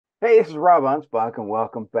Hey, this is Rob Anspach, and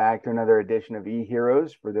welcome back to another edition of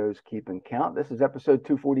E-Heroes for those keeping count. This is episode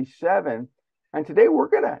 247, and today we're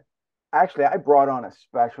gonna I brought on a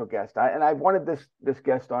special guest, and I've wanted this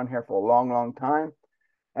guest on here for a long, long time.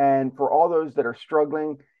 And for all those that are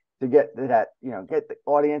struggling to get that, get the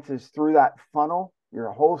audiences through that funnel,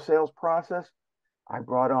 your whole sales process, I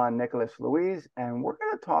brought on Nicholas Loise, and we're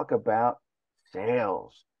going to talk about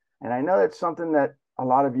sales. And I know that's something that a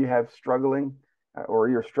lot of you have struggling or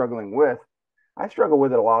you're struggling with. I struggle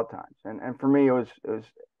with it a lot of times. And for me, it was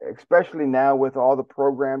especially now with all the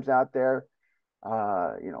programs out there,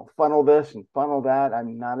 funnel this and funnel that.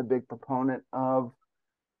 I'm not a big proponent of,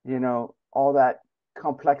 all that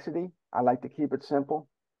complexity. I like to keep it simple.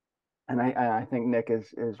 And I think Nick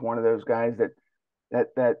is one of those guys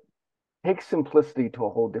that takes simplicity to a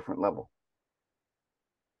whole different level.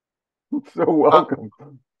 So Uh, welcome.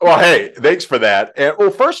 well, hey, thanks for that. And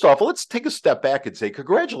well, first off, let's take a step back and say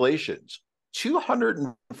congratulations.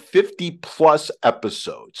 250 plus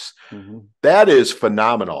episodes. Hmm. That is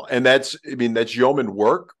phenomenal. And that's yeoman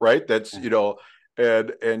work, right?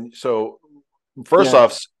 And so first Yeah,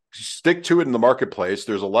 off, stick to it in the marketplace.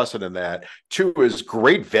 There's a lesson in that. Two is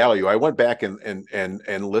great value. I went back and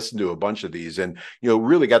listened to a bunch of these, and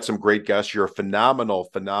really got some great guests. You're a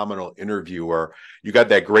phenomenal interviewer. You got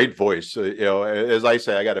that great voice. As I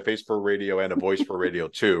say, I got a face for radio and a voice for radio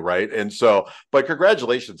too, right? And so, but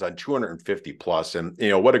congratulations on 250 plus, and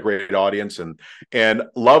what a great audience, and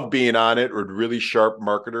love being on it with really sharp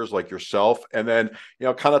marketers like yourself, and then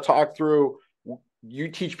kind of talk through. You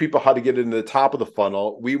teach people how to get into the top of the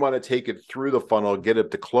funnel. We want to take it through the funnel, get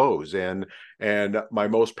it to close. And my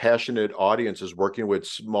most passionate audience is working with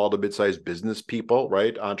small to mid-sized business people,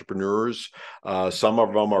 right? Entrepreneurs. Some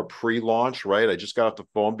of them are pre-launch, right? I just got off the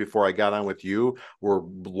phone before I got on with you. We're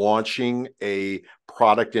launching a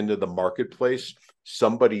product into the marketplace,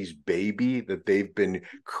 somebody's baby that they've been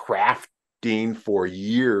crafting for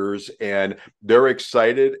years, and they're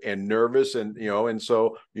excited and nervous, and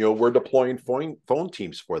so we're deploying phone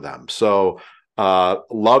teams for them. So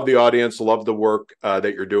love the audience, love the work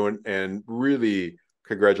that you're doing, and really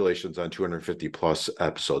congratulations on 250 plus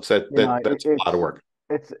episodes. you know, That's a lot of work.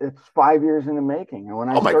 it's 5 years in the making. And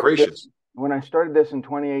Oh my gracious. when I started this in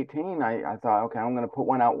 2018, I thought, okay, I'm going to put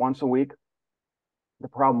one out once a week. The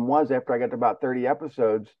problem was after I got to about 30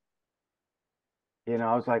 episodes,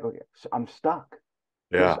 I was like, okay, so I'm stuck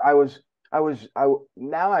because Yeah.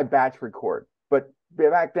 now I batch record, but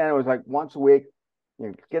back then it was like once a week,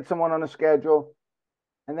 get someone on a schedule.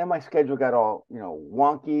 And then my schedule got all,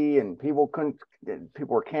 wonky and people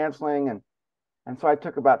were canceling. And so I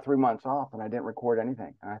took about 3 months off and I didn't record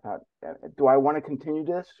anything. And I thought, do I want to continue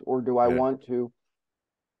this or do I Yeah. want to,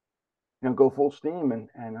 go full steam?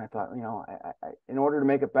 And I thought, in order to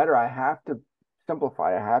make it better, I have to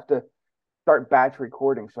simplify. I have to start batch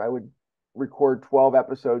recording. So I would record 12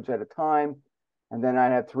 episodes at a time, and then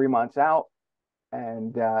I'd have 3 months out.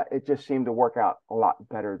 And it just seemed to work out a lot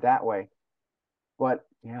better that way. But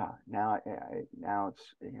yeah, now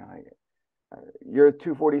it's, you're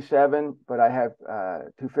 247, but I have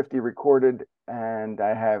 250 recorded, and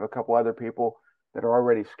I have a couple other people that are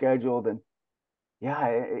already scheduled. And yeah,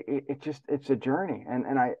 it's a journey.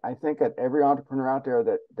 And I think that every entrepreneur out there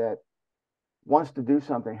that wants to do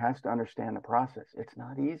something has to understand the process. It's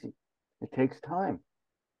not easy. It takes time,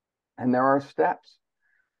 and there are steps.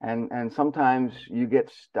 And sometimes you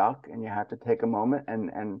get stuck, and you have to take a moment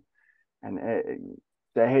and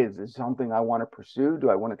say, hey, is this something I want to pursue?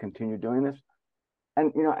 Do I want to continue doing this?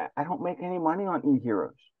 And I don't make any money on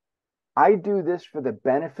e-heroes. I do this for the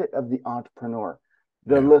benefit of the entrepreneur,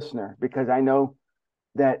 the Yeah. listener, because I know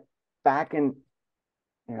that back in,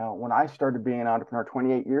 when I started being an entrepreneur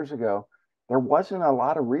 28 years ago, there wasn't a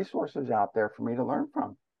lot of resources out there for me to learn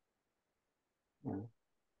from. You know?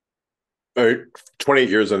 All right, 28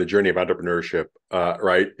 years on the journey of entrepreneurship,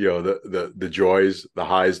 right? The joys, the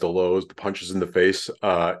highs, the lows, the punches in the face,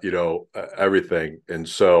 everything. And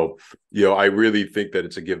so, I really think that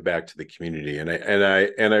it's a give back to the community. And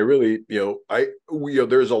I really,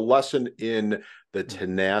 there's a lesson in the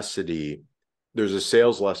tenacity. There's a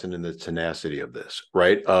sales lesson in the tenacity of this,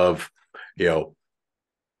 right? You know,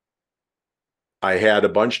 I had a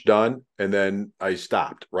bunch done and then I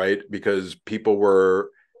stopped, right? Because people were,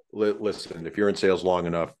 listen, if you're in sales long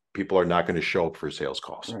enough, people are not going to show up for sales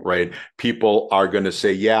calls, Right. right? People are going to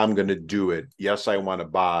say, yeah, I'm going to do it. Yes, I want to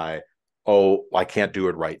buy. Oh, I can't do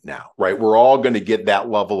it right now, right? We're all going to get that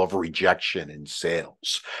level of rejection in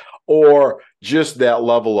sales, or just that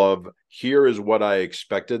level of here is what I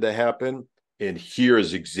expected to happen. and here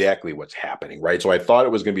is exactly what's happening, right? So I thought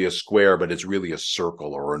it was going to be a square, but it's really a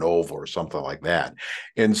circle or an oval or something like that.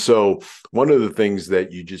 And so one of the things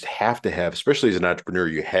that you just have to have, especially as an entrepreneur,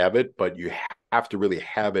 you have it, but you have to really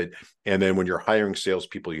have it. And then when you're hiring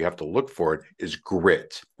salespeople, you have to look for it, is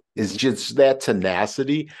grit. Is Mhm. just that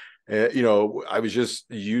tenacity. I was just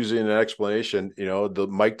using an explanation, the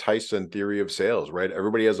Mike Tyson theory of sales, right?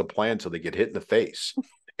 Everybody has a plan until they get hit in the face.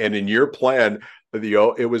 And in your plan,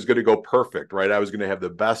 it was going to go perfect, right? I was going to have the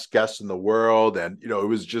best guests in the world. And, it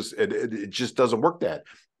was just, it just doesn't work that.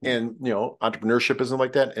 And, entrepreneurship isn't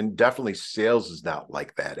like that. And definitely sales is not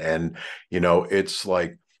like that. And, it's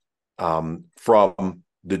like, from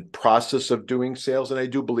the process of doing sales, and I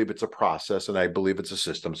do believe it's a process and I believe it's a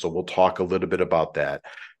system. So we'll talk a little bit about that,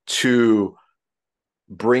 to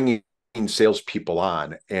bringing salespeople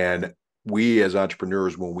on. And we as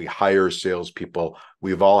entrepreneurs, when we hire salespeople,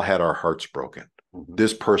 we've all had our hearts broken. Mhm.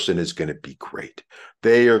 This person is going to be great.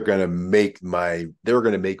 They're going to make my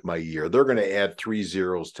year. They're going to add 3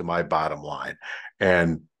 zeros to my bottom line.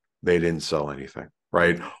 And they didn't sell anything,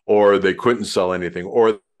 right? Or they couldn't sell anything,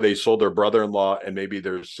 or they sold their brother-in-law and maybe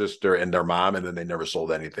their sister and their mom, and then they never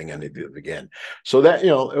sold anything again. So that,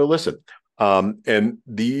 listen, and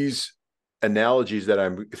these analogies that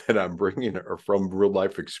I'm bringing are from real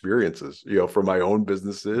life experiences, from my own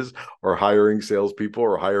businesses, or hiring salespeople,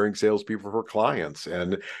 for clients.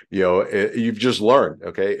 And you've just learned,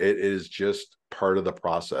 okay, it is just part of the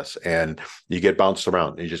process, and you get bounced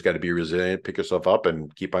around. You just got to be resilient, pick yourself up,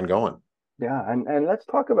 and keep on going. Yeah, and let's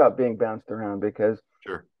talk about being bounced around because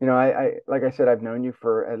Sure. I like I said, I've known you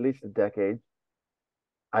for at least a decade.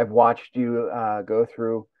 I've watched you go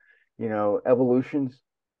through, evolutions,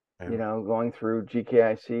 Yeah. going through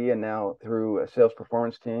GKIC and now through a sales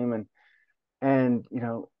performance team, and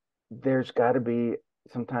there's got to be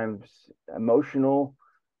sometimes emotional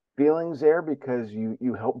feelings there because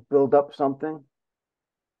you help build up something,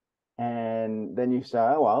 and then you say,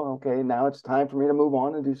 oh, well, okay, now it's time for me to move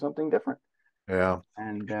on and do something different. Yeah.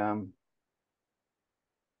 And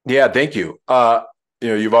Yeah, thank you.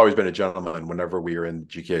 You've always been a gentleman. Whenever we were in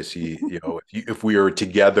GKC, if we were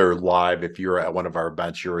together live, if you're at one of our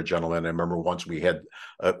events, you're a gentleman. I remember once we had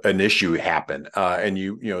an issue happen, and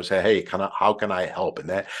say, "Hey, how can I help?" And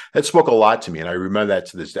that spoke a lot to me. And I remember that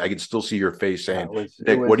to this day. I can still see your face saying, it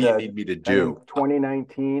 "Nick, what was do you need me to I think do?"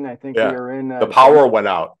 2019. I think we Yeah, were in the power went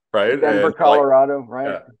out, right? Denver, And you're like, Colorado, right?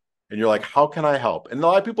 yeah. And you're like, how can I help? And a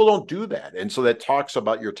lot of people don't do that. And so that talks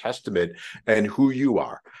about your testament and who you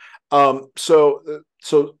are. So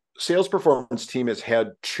sales performance team has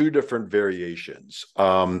had two different variations.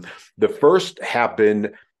 The first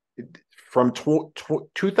happened from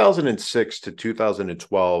 2006 to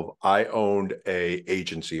 2012. I owned a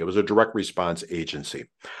agency. It was a direct response agency.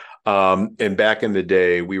 And back in the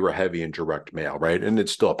day, we were heavy in direct mail, right? And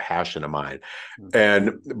it's still a passion of mine.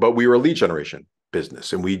 But we were a lead generation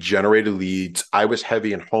business, and we generated leads. I was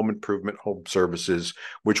heavy in home improvement, home services,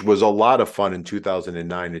 which was a lot of fun in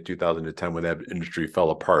 2009 to 2010 when that industry fell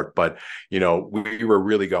apart. But, we were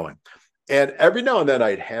really going. And every now and then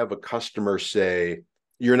I'd have a customer say,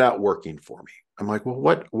 "You're not working for me." I'm like, "Well,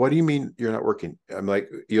 what do you mean you're not working?" I'm like,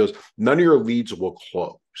 he goes, "None of your leads will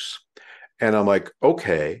close." And I'm like,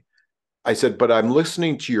 "Okay." I said, "But I'm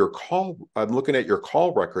listening to your call. I'm looking at your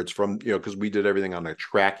call records from, because we did everything on a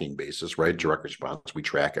tracking basis, right? Direct response, we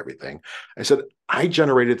track everything." I said, "I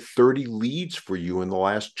generated 30 leads for you in the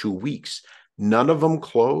last 2 weeks. None of them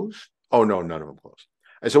closed?" "Oh, no, none of them closed."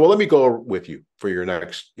 I said, "Well, let me go with you for your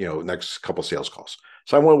next couple sales calls."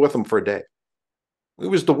 So I went with him for a day. It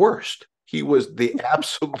was the worst. He was the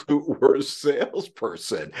absolute worst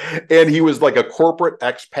salesperson. And he was like a corporate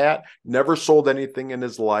expat, never sold anything in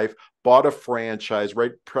his life, bought a franchise,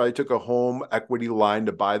 right? Probably took a home equity line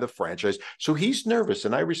to buy the franchise. So he's nervous,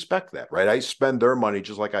 and I respect that, right? I spend their money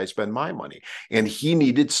just like I spend my money. And he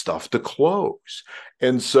needed stuff to close.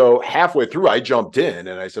 And so halfway through, I jumped in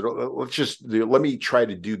and I said, let me try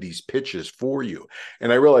to do these pitches for you.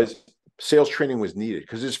 And I realized sales training was needed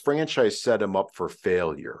because his franchise set him up for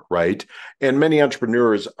failure, right? And many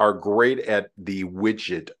entrepreneurs are great at the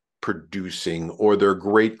widget producing, or they're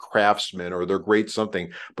great craftsmen, or they're great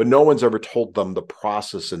something, but no one's ever told them the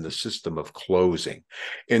process and the system of closing.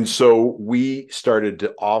 And so we started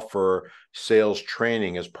to offer sales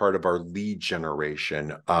training as part of our lead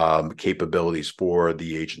generation capabilities for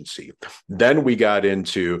the agency. Then we got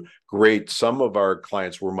into great. Some of our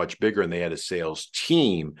clients were much bigger and they had a sales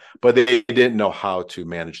team, but they didn't know how to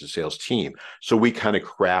manage the sales team. So we kind of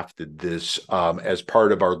crafted this as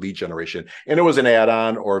part of our lead generation. And it was an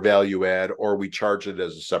add-on or value add, or we charged it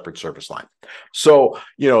as a separate service line. So,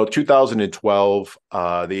 2012,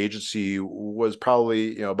 the agency was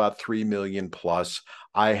probably, about 3 million plus.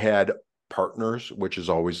 I had partners, which is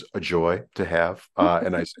always a joy to have.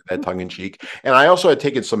 And I said that tongue in cheek. And I also had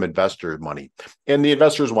taken some investor money, and the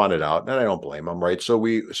investors wanted out, and I don't blame them, right? So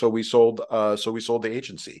we sold the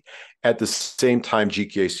agency. At the same time,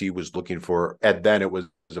 GKC was looking for, at then it was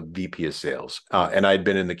a VP of sales, and I'd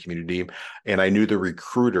been in the community, and I knew the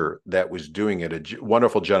recruiter that was doing it, a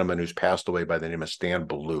wonderful gentleman who's passed away by the name of Stan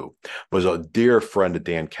Ballou, was a dear friend of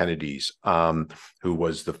Dan Kennedy's, who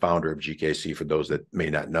was the founder of GKC, for those that may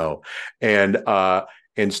not know. And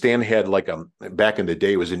Stan had like back in the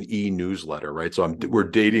day, it was an e-newsletter, right? So we're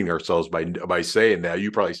dating ourselves by saying that. You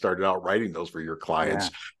probably started out writing those for your clients.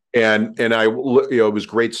 Yeah. And I, it was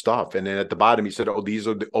great stuff. And then at the bottom, he said, "Oh, these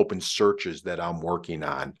are the open searches that I'm working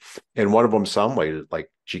on." And one of them sounded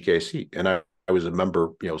like GKC. And I was a member,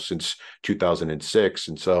 since 2006.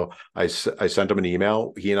 And so I sent him an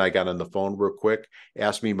email. He and I got on the phone real quick,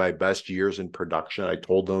 asked me my best years in production. I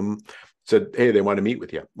told them, said, "Hey, they want to meet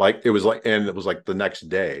with you." And it was like the next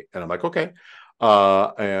day. And I'm like, "Okay."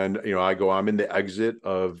 And I'm in the exit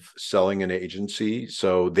of selling an agency.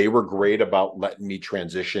 So they were great about letting me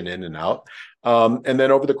transition in and out. And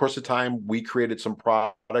then over the course of time, we created some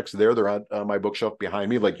products there. They're on my bookshelf behind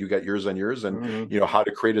me, like you got yours on yours, and Mm-hmm. how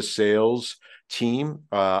to create a sales team,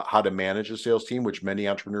 how to manage a sales team, which many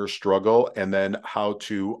entrepreneurs struggle, and then how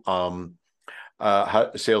to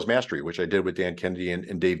sales mastery, which I did with Dan Kennedy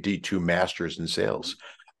and Dave D, two masters in sales.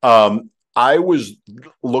 I was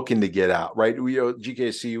looking to get out, right?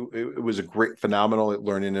 GKC, it was a great, phenomenal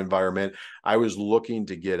learning environment. I was looking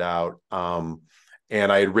to get out. And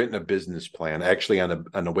I had written a business plan actually on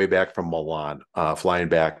the way back from Milan, flying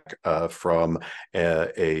back from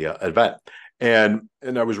a event. And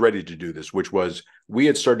I was ready to do this, which was, we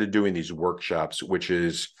had started doing these workshops, which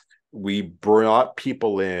is, we brought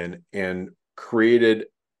people in and created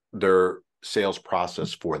their sales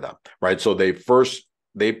process for them, right? So they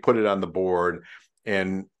put it on the board,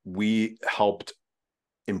 and we helped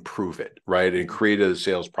improve it, right? And created a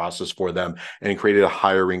sales process for them, and created a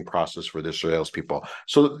hiring process for their salespeople.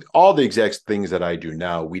 So all the exact things that I do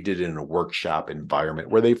now, we did it in a workshop environment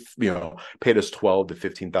where they, paid us $12,000 to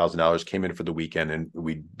 $15,000, came in for the weekend, and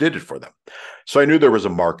we did it for them. So I knew there was a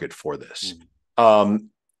market for this.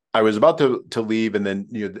 I was about to leave, and then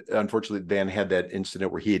unfortunately Dan had that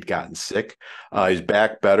incident where he had gotten sick. He's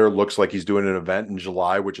back better. Looks like he's doing an event in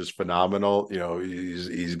July, which is phenomenal.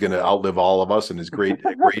 He's going to outlive all of us, and his great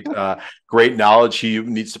knowledge he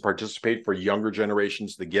needs to participate for younger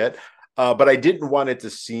generations to get. But I didn't want it to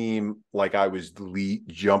seem like I was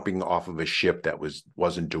jumping off of a ship that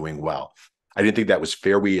wasn't doing well. I didn't think that was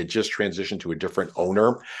fair. We had just transitioned to a different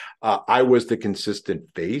owner. I was the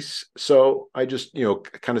consistent face, so I just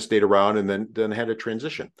kind of stayed around, and then had a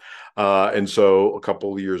transition. And so a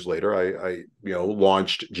couple of years later, I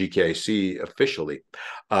launched GKC officially,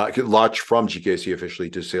 launched from GKC officially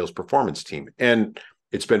to sales performance team, and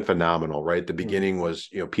it's been phenomenal, right? The beginning was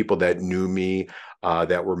people that knew me,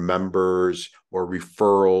 that were members or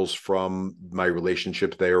referrals from my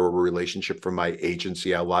relationship there, or a relationship from my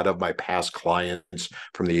agency. A lot of my past clients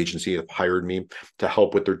from the agency have hired me to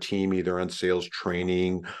help with their team, either on sales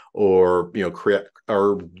training or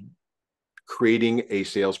creating a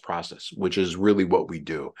sales process, which is really what we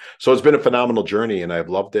do. So it's been a phenomenal journey, and I've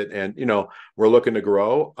loved it. And we're looking to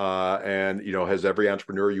grow. And as every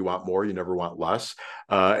entrepreneur, you want more, you never want less.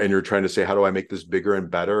 And you're trying to say, how do I make this bigger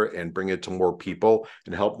and better, and bring it to more people,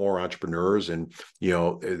 and help more entrepreneurs? And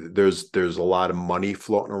there's a lot of money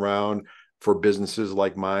floating around for businesses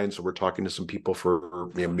like mine. So we're talking to some people for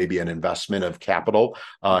maybe an investment of capital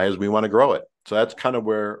as we want to grow it. So that's kind of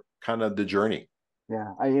the journey.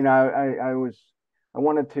 Yeah, I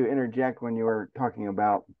wanted to interject when you were talking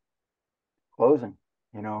about closing,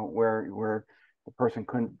 where the person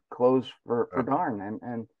couldn't close for darn,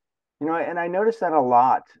 and I noticed that a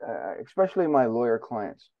lot, especially my lawyer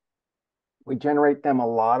clients. We generate them a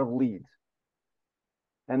lot of leads,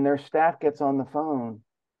 and their staff gets on the phone,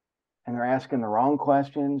 and they're asking the wrong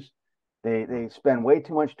questions. They spend way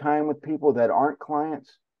too much time with people that aren't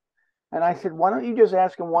clients. And I said, why don't you just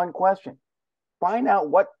ask them one question? Find out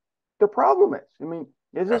what the problem is. I mean,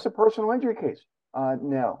 is this a personal injury case?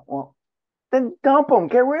 No. Well, then dump them,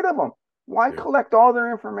 get rid of them. Why Yeah. collect all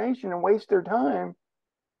their information and waste their time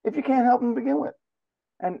if you can't help them to begin with?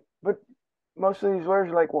 But most of these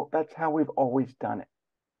lawyers are like, well, that's how we've always done it.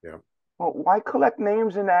 Yeah. Well, why collect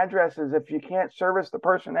names and addresses if you can't service the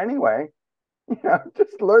person anyway?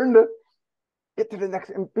 Just learn to get to the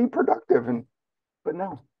next and be productive. But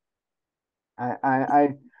no, I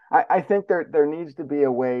I I think there needs to be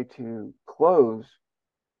a way to close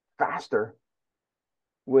faster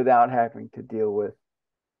without having to deal with.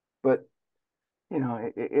 But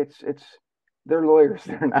it's they're lawyers.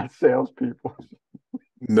 They're not salespeople.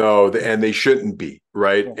 No, and they shouldn't be,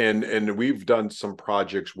 right? Yeah. And we've done some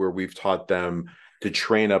projects where we've taught them to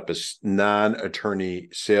train up a non-attorney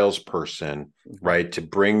salesperson, Mhm. right, to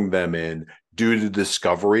bring them in, do the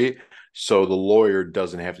discovery, so the lawyer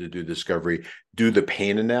doesn't have to do discovery, do the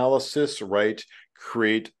pain analysis, right?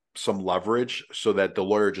 Create some leverage so that the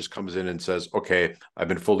lawyer just comes in and says, "Okay, I've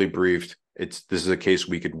been fully briefed. This is a case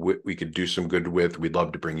we could do some good with. We'd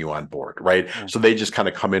love to bring you on board," right? Yeah. So they just kind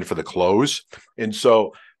of come in for the close. And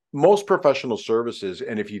so most professional services,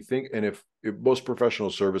 and if most professional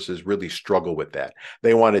services really struggle with that,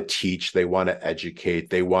 they want to teach, they want to educate,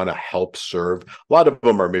 they want to help serve. A lot of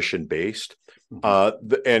them are mission based,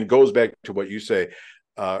 Mhm. and goes back to what you say,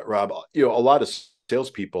 Rob. A lot of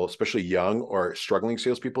salespeople, especially young or struggling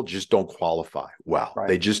salespeople, just don't qualify well. Right.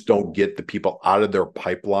 They just don't get the people out of their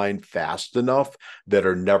pipeline fast enough that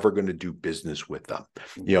are never going to do business with them.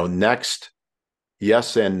 Mhm. Next.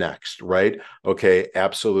 Yes, and next, right? Okay,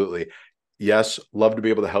 absolutely. Yes, love to be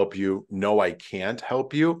able to help you. No, I can't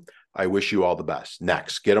help you. I wish you all the best.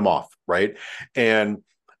 Next, get them off, right? And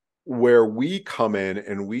where we come in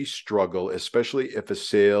and we struggle, especially if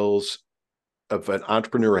an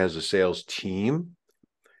entrepreneur has a sales team,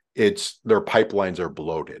 it's their pipelines are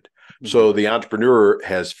bloated. Mhm. So the entrepreneur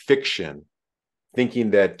has fiction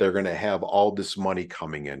thinking that they're going to have all this money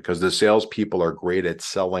coming in because the salespeople are great at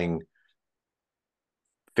selling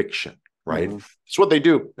fiction, right? Mhm. It's what they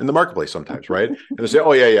do in the marketplace sometimes, right? And they say,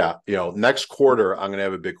 "Oh yeah, yeah, next quarter I'm going to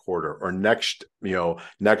have a big quarter, or next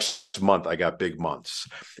month I got big months,"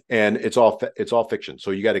 and it's all fiction.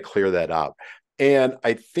 So you got to clear that out. And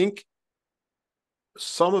I think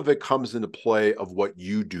some of it comes into play of what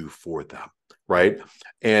you do for them, right?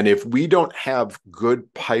 And if we don't have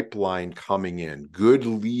good pipeline coming in, good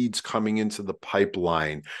leads coming into the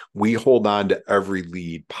pipeline, we hold on to every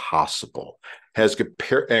lead possible. Has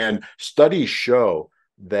compare and studies show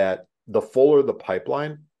that the fuller the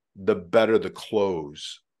pipeline, the better the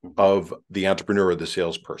close Mhm. of the entrepreneur or the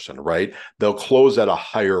salesperson, right? They'll close at a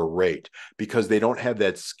higher rate because they don't have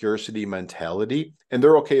that scarcity mentality, and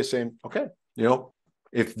they're okay saying, "Okay,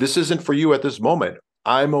 if this isn't for you at this moment,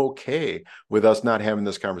 I'm okay with us not having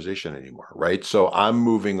this conversation anymore," right? So I'm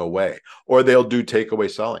moving away. Or they'll do takeaway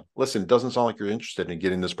selling. Listen, it doesn't sound like you're interested in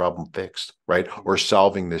getting this problem fixed, right? Or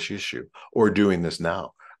solving this issue or doing this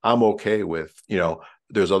now. I'm okay with,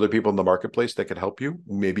 there's other people in the marketplace that could help you.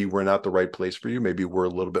 Maybe we're not the right place for you. Maybe we're a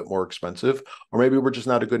little bit more expensive, or maybe we're just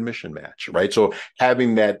not a good mission match, right? So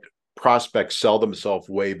having that prospect sell themselves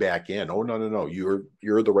way back in. Oh, no, no, no.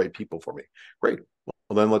 You're the right people for me. Great.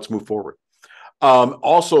 Well, then let's move forward.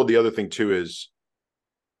 Also, the other thing too is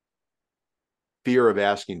fear of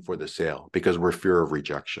asking for the sale because we're fear of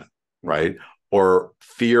rejection, Mhm. right? Or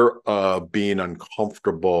fear of being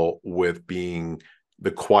uncomfortable with being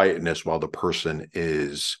the quietness while the person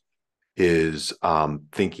is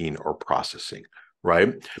thinking or processing,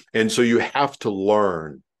 right? And so you have to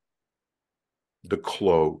learn the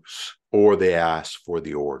close or they ask for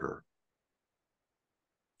the order.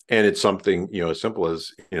 And it's something, as simple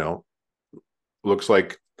as, looks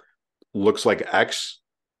like X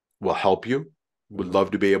will help you. Would Mhm.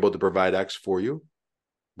 love to be able to provide X for you.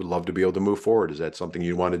 Would love to be able to move forward. Is that something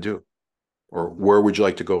you want to do? Or Mhm. where would you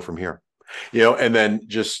like to go from here? And then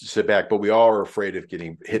just sit back. But we all are afraid of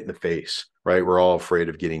getting hit in the face, right? We're all afraid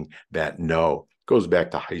of getting that no. It goes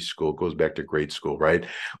back to high school, goes back to grade school, right?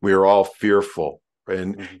 We are all fearful.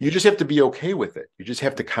 And Mhm. you just have to be okay with it. You just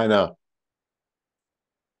have to kind of,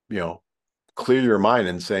 you know, clear your mind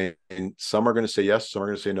and say, and some are going to say yes, some are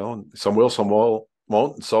going to say no, and some won't.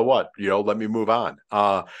 And so what? Let me move on.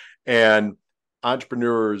 And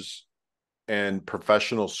entrepreneurs and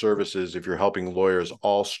professional services, if you're helping lawyers,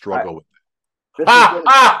 all I, struggle with it. this has Ha, been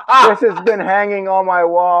ha, this ha! has been hanging on my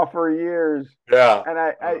wall for years, Yeah.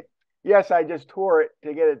 and yes, I just tore it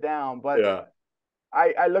to get it down, but Yeah.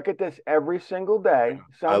 I look at this every single day.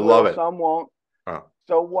 I Some love will, it. some won't. Uh,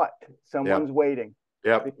 So what? yep. Someone's waiting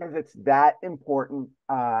Yep. because it's that important.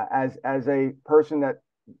 As a person that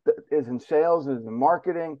is in sales, is in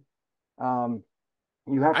marketing, um,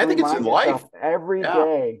 you have to I think it's in remind yourself life. every Yeah.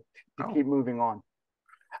 day to Oh, keep moving on.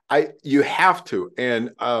 You have to,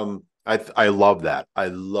 and I love that. I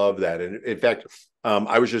love that, and in fact,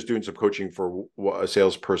 I was just doing some coaching for a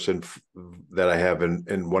salesperson that I have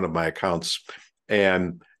in one of my accounts,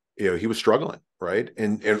 and he was struggling, right?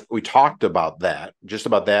 And we talked about that, just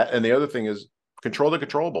about that, and the other thing is control the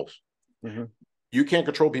controllables. Mm-hmm. You can't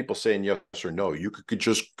control people saying yes or no. You could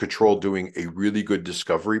just control doing a really good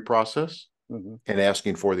discovery process Mm-hmm. and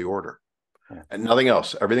asking for the order Yeah. and nothing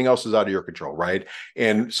else. Everything else is out of your control, right?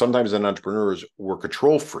 And sometimes in entrepreneurs, we're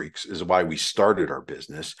control freaks, is why we started our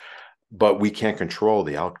business, but we can't control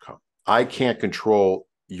the outcome. I can't control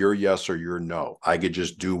your yes or your no. I could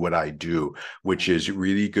just do what I do, which is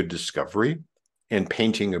really good discovery and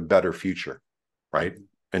painting a better future, right?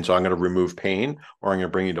 And so I'm going to remove pain or I'm going to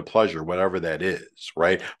bring you to pleasure, whatever that is,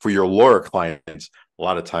 right? For your lawyer clients, a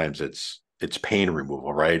lot of times it's pain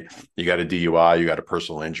removal, right? You got a DUI, you got a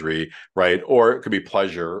personal injury, right? Or it could be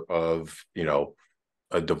pleasure of,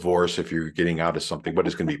 a divorce if you're getting out of something, but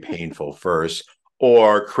it's going to be painful first.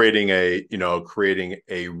 Or creating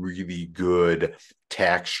a really good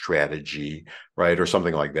tax strategy, right? Or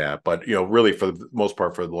something like that. But, really for the most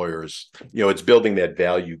part for the lawyers, it's building that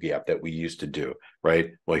value gap that we used to do, right?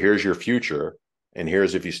 Well, here's your future and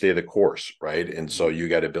here's if you stay the course, right? And so you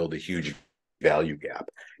got to build a huge value gap.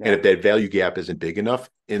 And Yeah. if that value gap isn't big enough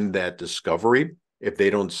in that discovery, if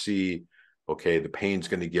they don't see, okay, the pain's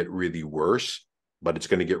going to get really worse, but it's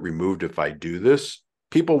going to get removed if I do this,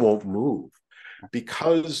 people won't move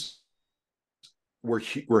because we're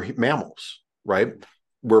mammals, right?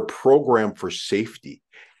 We're programmed for safety.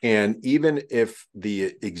 And even if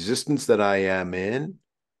the existence that I am in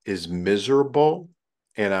is miserable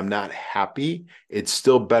and I'm not happy, it's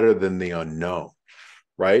still better than the unknown,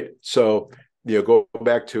 right? So, go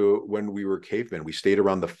back to when we were cavemen, we stayed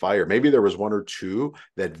around the fire. Maybe there was one or two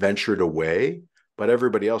that ventured away, but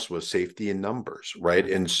everybody else was safety in numbers, right?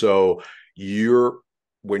 And so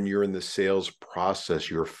when you're in the sales process,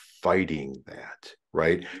 you're fighting that,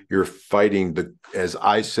 right? You're fighting as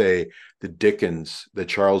I say, the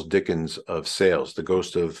Charles Dickens of sales, the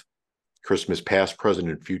ghost of Christmas past,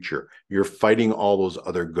 present, and future. You're fighting all those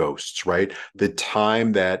other ghosts, right? The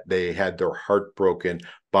time that they had their heart broken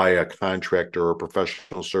by a contractor or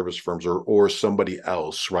professional service firms or somebody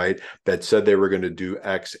else, right? That said they were going to do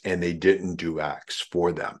X and they didn't do X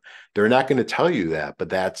for them. They're not going to tell you that, but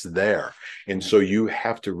that's there. And so you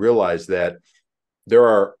have to realize that there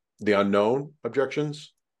are the unknown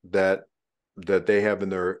objections that they have in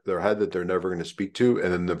their head that they're never going to speak to,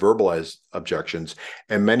 and then the verbalized objections.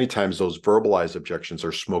 And many times those verbalized objections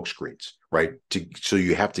are smoke screens, right? So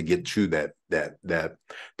you have to get to that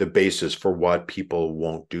the basis for what people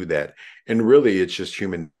won't do that. And really, it's just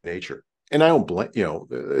human nature. And I don't blame,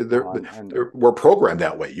 we're programmed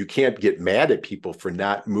that way. You can't get mad at people for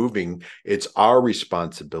not moving. It's our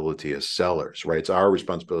responsibility as sellers, right? It's our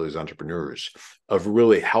responsibility as entrepreneurs of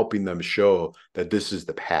really helping them show that this is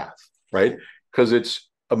the path, right? Because it's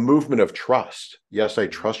a movement of trust. Yes, I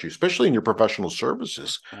trust you, especially in your professional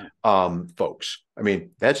services, folks. I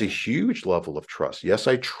mean, that's a huge level of trust. Yes,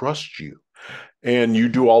 I trust you. And you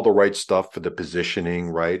do all the right stuff for the positioning,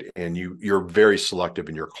 right? And you're very selective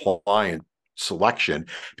in your client selection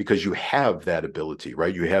because you have that ability,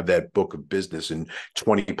 right? You have that book of business and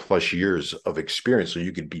 20 plus years of experience, so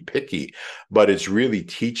you could be picky. But it's really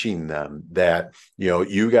teaching them that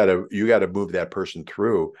you gotta move that person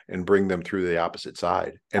through and bring them through the opposite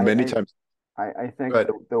side. And many times, I think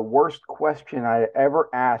the worst question I ever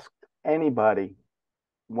asked anybody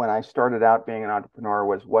when I started out being an entrepreneur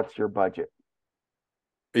was, "What's your budget?"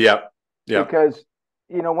 yeah, yeah. Because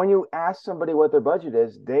when you ask somebody what their budget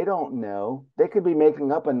is, they don't know. They could be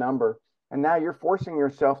making up a number, and now you're forcing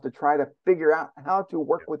yourself to try to figure out how to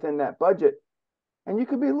work within that budget, and you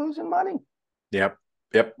could be losing money. Yep.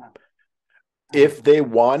 Yep. If they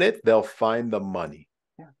want it, they'll find the money.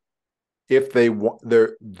 Yeah. If they want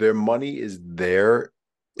their money is there,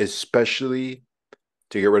 especially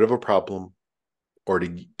to get rid of a problem or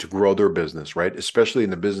to grow their business, right? Especially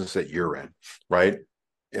in the business that you're in, right?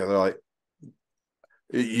 They're like,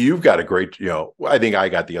 you've got a great, I think I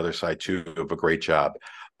got the other side too of a great job.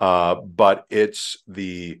 But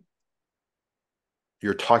you're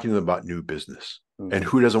talking to them about new business. And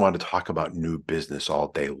who doesn't want to talk about new business all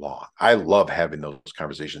day long? I love having those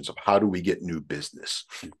conversations of how do we get new business?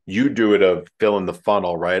 You do it of fill in the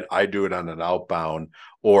funnel, right? I do it on an outbound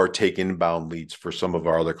or take inbound leads for some of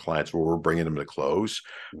our other clients where we're bringing them to close.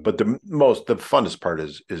 But the funnest part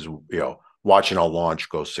is watching a launch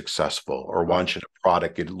go successful or watching a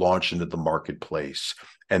product get launched into the marketplace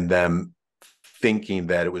and then thinking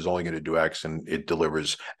that it was only going to do X and it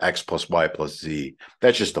delivers X plus Y plus Z.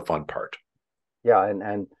 That's just the fun part. Yeah,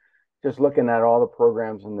 and just looking at all the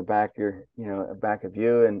programs in the back of your, back of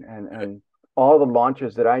you, and all the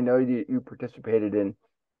launches that I know you participated in.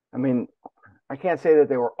 I mean, I can't say that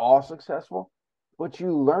they were all successful, but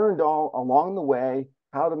you learned all along the way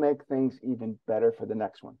how to make things even better for the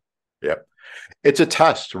next one. Yeah. It's a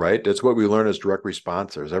test, right? That's what we learn as direct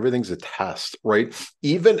responders. Everything's a test, right?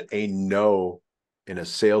 Even a no in a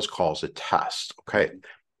sales call is a test. Okay.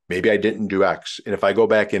 Maybe I didn't do X. And if I go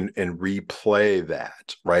back and replay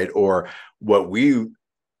that, right? Or what we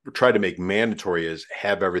try to make mandatory is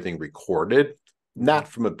have everything recorded, Mm-hmm. not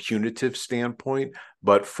from a punitive standpoint,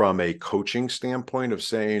 but from a coaching standpoint of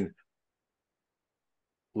saying,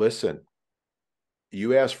 listen,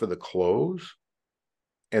 you asked for the close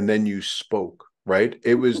and then you spoke, right?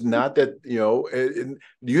 It was not that,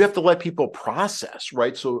 you have to let people process,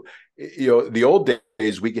 right? So, the old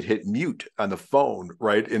days we could hit mute on the phone,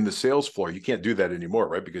 right? In the sales floor. You can't do that anymore,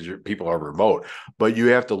 right? Because people are remote, but you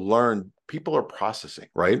have to learn people are processing,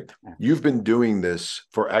 right? Yeah. You've been doing this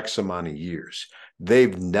for X amount of years.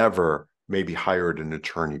 They've never maybe hired an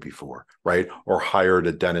attorney before, right? Or hired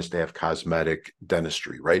a dentist to have cosmetic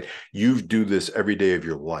dentistry, right? You do this every day of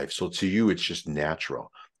your life. So to you, it's just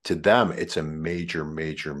natural. To them, it's a major,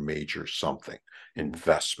 major, major something, Mm-hmm.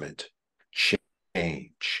 investment,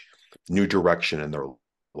 change, new direction in their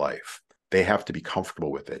life. They have to be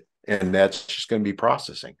comfortable with it. And that's just going to be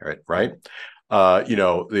processing, right? Right. Right.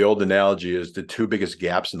 The old analogy is the two biggest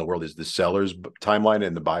gaps in the world is the seller's timeline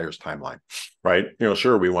and the buyer's timeline, right?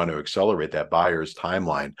 Sure, we want to accelerate that buyer's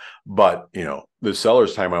timeline, but the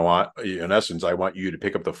seller's time, in essence, I want you to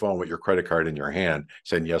pick up the phone with your credit card in your hand,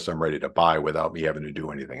 saying, yes, I'm ready to buy without me having to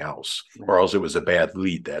do anything else, Yeah. or else it was a bad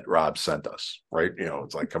lead that Rob sent us, right?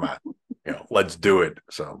 It's like, come on, let's do it.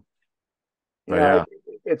 So, You but know,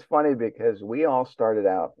 yeah, it's funny because we all started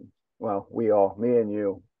out, well, we all, me and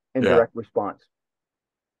you, in yeah. direct response.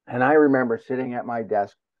 And I remember sitting at my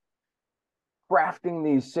desk crafting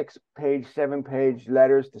these 6-page, 7-page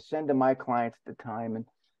letters to send to my clients at the time.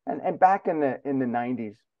 And back in the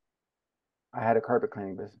 90s, I had a carpet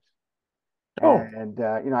cleaning business. Oh, And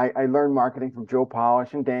I learned marketing from Joe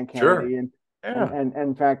Polish and Dan sure. Kennedy. Yeah. And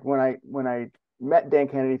in fact, when I met Dan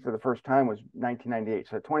Kennedy for the first time was 1998,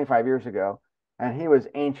 so 25 years ago, and he was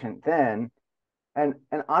ancient then. And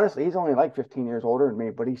honestly, he's only like 15 years older than me,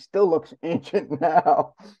 but he still looks ancient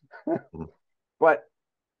now. But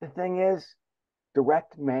the thing is,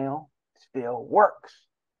 direct mail still works.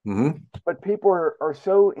 Mm-hmm. But people are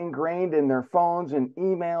so ingrained in their phones and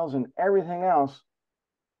emails and everything else,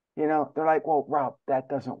 they're like, well, Rob, that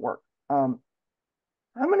doesn't work. How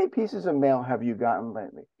many pieces of mail have you gotten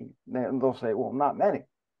lately? And they'll say, well, not many.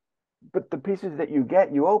 But the pieces that you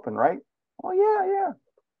get, you open, right? Oh, yeah, yeah.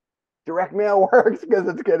 Direct mail works because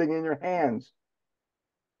it's getting in your hands.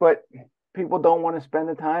 But people don't want to spend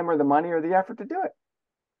the time or the money or the effort to do it.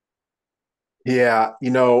 Yeah.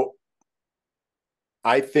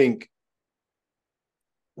 I think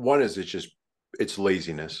one is it's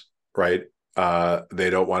laziness, right? They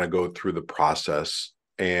don't want to go through the process,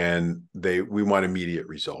 and we want immediate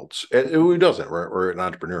results. Who doesn't? We're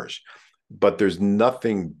entrepreneurs, but there's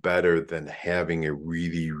nothing better than having a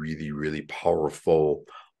really, really, really powerful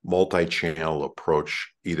multi-channel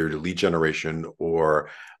approach, either to lead generation or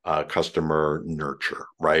customer nurture,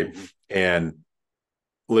 right? Mm-hmm. And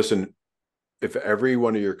listen, if every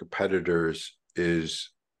one of your competitors is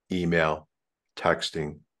email,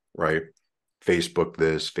 texting, right? Facebook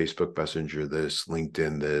this, Facebook Messenger this,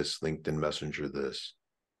 LinkedIn Messenger this.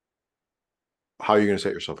 How are you going to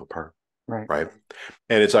set yourself apart? Right. Right.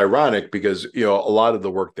 And it's ironic because, a lot of the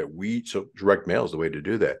work so direct mail is the way to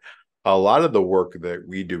do that. A lot of the work that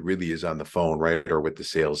we do really is on the phone, right, or with the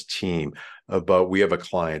sales team. But we have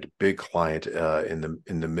a big client in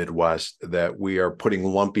the Midwest that we are putting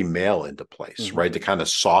lumpy mail into place, Mm-hmm. right, to kind of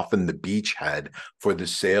soften the beachhead for the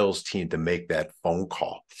sales team to make that phone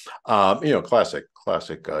call. Classic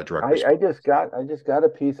direct I, I response. just got I just got a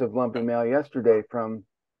piece of lumpy mail yesterday from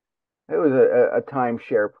it was a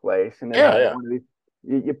timeshare place, and it Yeah, had yeah. one of these.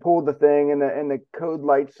 You pull the thing, and the code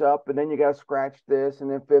lights up, and then you got to scratch this,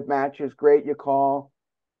 and if it matches, great, you call,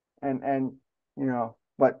 and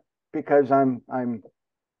but because I'm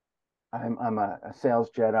a sales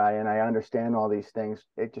Jedi and I understand all these things,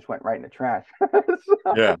 it just went right in the trash.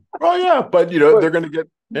 Yeah. Oh, yeah. But but they're going to get,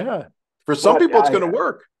 yeah. For some but people, it's going to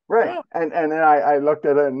work. right, Yeah. and then I looked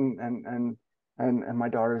at it, and my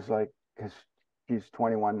daughter's like, because she's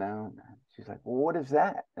 21 now, and she's like, well, what is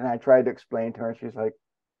that? And I tried to explain to her. She's like,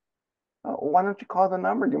 oh, why don't you call the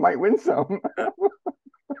number? You might win some. Yeah.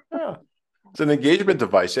 Yeah. It's an engagement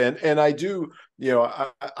device. And I do,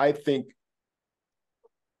 I think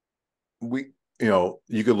we,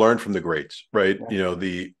 you could learn from the greats, right? Yeah.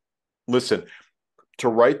 Listen, to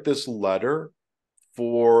write this letter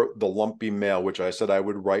for the lumpy mail, which I said I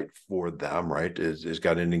would write for them, right, is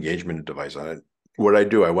got an engagement device on it. What I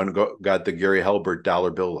do, I went and got the Gary Halbert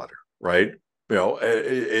dollar bill letter, right?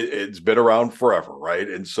 It's been around forever, right?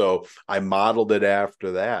 And so I modeled it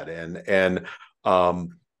after that, and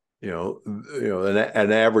um,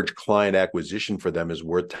 an average client acquisition for them is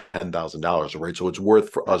worth $10,000, right? So it's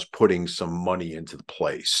worth for us putting some money into the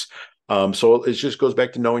place. So it just goes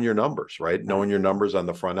back to knowing your numbers, right? Yeah. Knowing your numbers on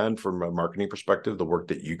the front end from a marketing perspective, the work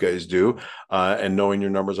that you guys do, and knowing your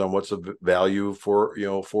numbers on what's the value for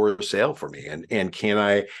a sale for me, and can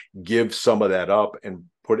I give some of that up and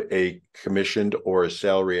put a commissioned or a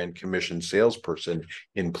salary and commissioned salesperson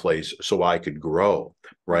in place so I could grow,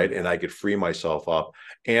 right? And I could free myself up.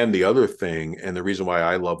 And the other thing, and the reason why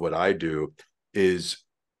I love what I do, is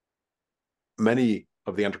many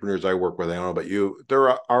of the entrepreneurs I work with, I don't know about you,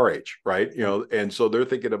 they're our age, right? And so they're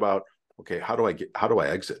thinking about, okay, how do I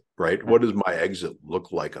exit, right? Yeah. What does my exit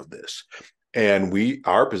look like of this? And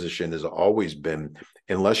our position has always been,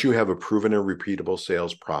 unless you have a proven and repeatable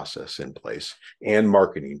sales process in place and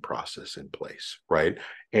marketing process in place, right?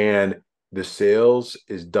 And the sales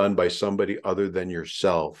is done by somebody other than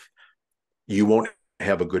yourself, you won't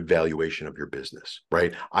have a good valuation of your business,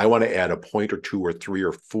 right? I want to add a point or two or three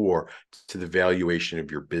or four to the valuation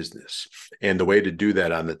of your business. And the way to do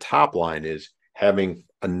that on the top line is having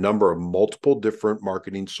a number of multiple different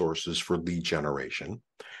marketing sources for lead generation,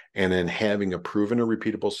 and then having a proven and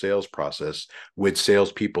repeatable sales process with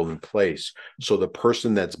salespeople in place. So the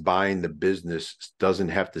person that's buying the business doesn't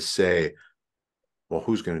have to say, well,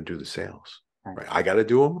 who's going to do the sales? Right. Right. I got to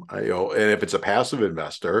do them. And if it's a passive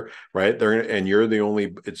investor, right, and you're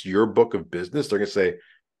it's your book of business, they're going to say,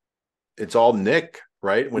 it's all Nick,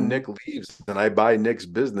 right? When Mm-hmm. Nick leaves and I buy Nick's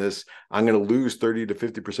business, I'm going to lose 30 to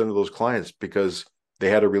 50% of those clients because they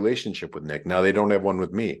had a relationship with Nick. Now they don't have one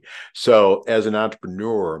with me. So as an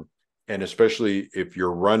entrepreneur, and especially if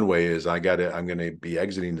your runway is, I'm going to be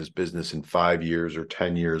exiting this business in 5 years or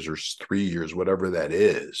 10 years or 3 years, whatever that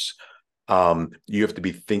is, you have to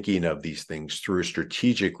be thinking of these things through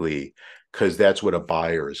strategically, because that's what a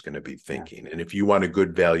buyer is going to be Yeah. thinking. And if you want a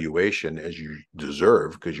good valuation, as you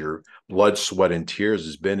deserve, because your blood, sweat, and tears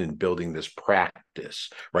has been in building this practice,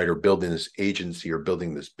 right, or building this agency, or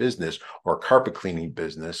building this business, or carpet cleaning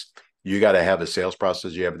business, you got to have a sales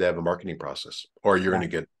process. You have to have a marketing process, or you're Yeah. going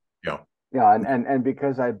to get, you know, Yeah. And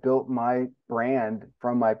because I built my brand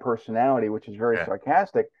from my personality, which is very yeah,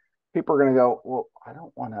 sarcastic, people are going to go, well, I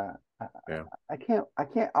don't want to. yeah, I can't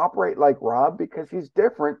operate like Rob because he's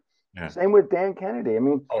different. yeah. Same with Dan Kennedy. I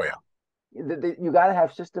mean, Oh yeah, you got to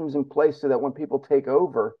have systems in place so that when people take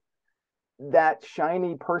over, that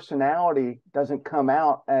shiny personality doesn't come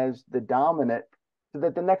out as the dominant, so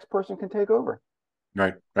that the next person can take over.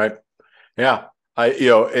 right, right, yeah.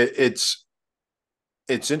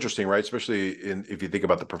 It's interesting, right? Especially if you think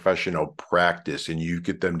about the professional practice and you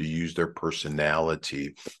get them to use their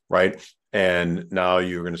personality, right? And now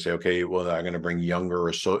you're going to say, okay, well, I'm going to bring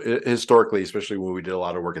younger. So historically, especially when we did a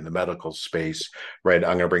lot of work in the medical space, right?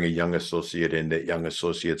 I'm going to bring a young associate in. That young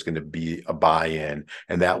associate's going to be a buy-in,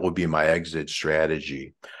 and that will be my exit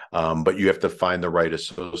strategy. But you have to find the right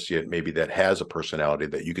associate, maybe that has a personality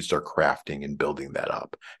that you can start crafting and building that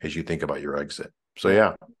up as you think about your exit. So Yeah.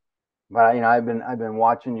 yeah. But I've been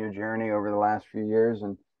watching your journey over the last few years,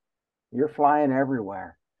 and you're flying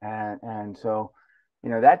everywhere. And so,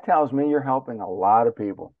 that tells me you're helping a lot of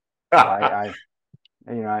people. So I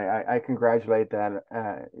congratulate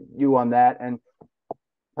you on that.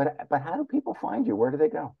 But how do people find you? Where do they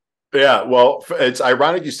go? Yeah, well, it's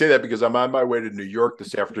ironic you say that because I'm on my way to New York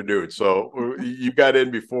this afternoon. So you got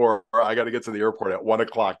in before I got to get to the airport at 1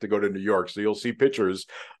 o'clock to go to New York. So you'll see pictures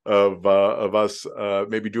of us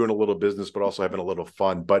maybe doing a little business, but also having a little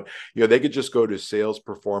fun. But they could just go to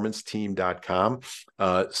salesperformanceteam.com,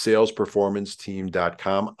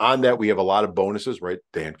 salesperformanceteam.com. On that, we have a lot of bonuses, right?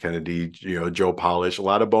 Dan Kennedy, Joe Polish, a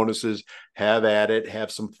lot of bonuses. Have at it, have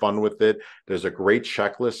some fun with it. There's a great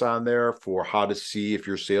checklist on there for how to see if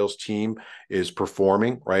your sales team is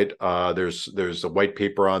performing, right? There's a white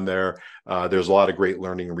paper on there. There's a lot of great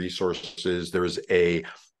learning resources. There's a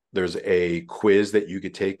quiz that you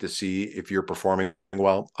could take to see if you're performing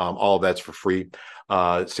well. All of that's for free.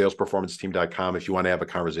 Salesperformanceteam.com. If you want to have a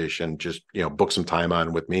conversation, just book some time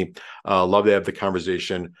on with me. Love to have the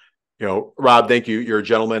conversation. Rob, thank you. You're a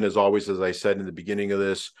gentleman, as always, as I said in the beginning of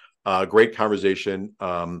this. Great conversation,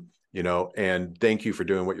 and thank you for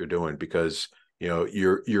doing what you're doing, because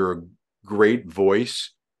you're a great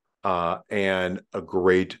voice and a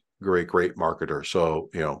great great marketer. So,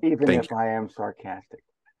 Even thank if you. I am sarcastic.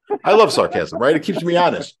 I love sarcasm, right? It keeps me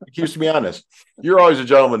honest. It keeps me honest. You're always a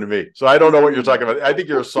gentleman to me. So I don't know what you're talking about. I think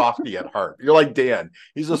you're a softie at heart. You're like Dan.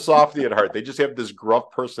 He's a softie at heart. They just have this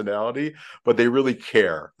gruff personality, but they really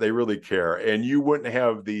care. They really care. And you wouldn't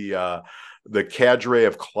have the cadre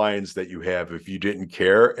of clients that you have if you didn't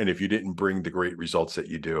care and if you didn't bring the great results that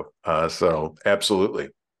you do. So absolutely.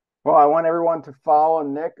 Well, I want everyone to follow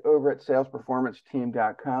Nick over at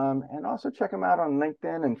salesperformanceteam.com and also check him out on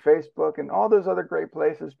LinkedIn and Facebook and all those other great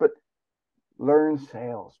places. But learn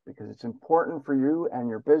sales because it's important for you and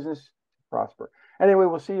your business to prosper. Anyway,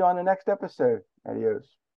 we'll see you on the next episode. Adios.